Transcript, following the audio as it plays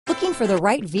Looking for the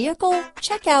right vehicle?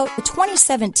 Check out the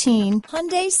 2017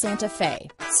 Hyundai Santa Fe.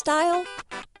 Style,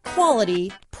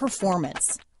 quality,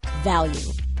 performance,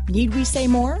 value. Need we say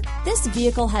more? This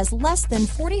vehicle has less than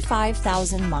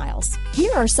 45,000 miles.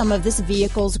 Here are some of this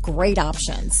vehicle's great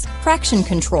options: traction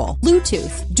control,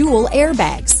 Bluetooth, dual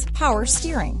airbags, power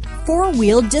steering,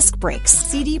 four-wheel disc brakes,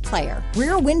 CD player,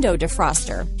 rear window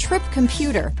defroster, trip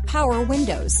computer, power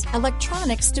windows,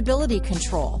 electronic stability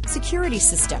control, security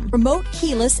system, remote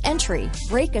keyless entry,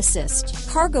 brake assist,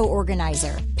 cargo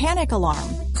organizer, panic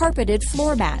alarm, carpeted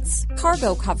floor mats,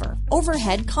 cargo cover,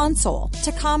 overhead console,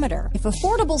 tachometer. If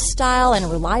affordable style and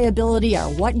reliability are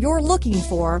what you're looking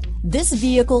for, this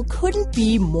vehicle couldn't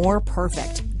be more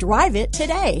perfect. Drive it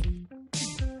today.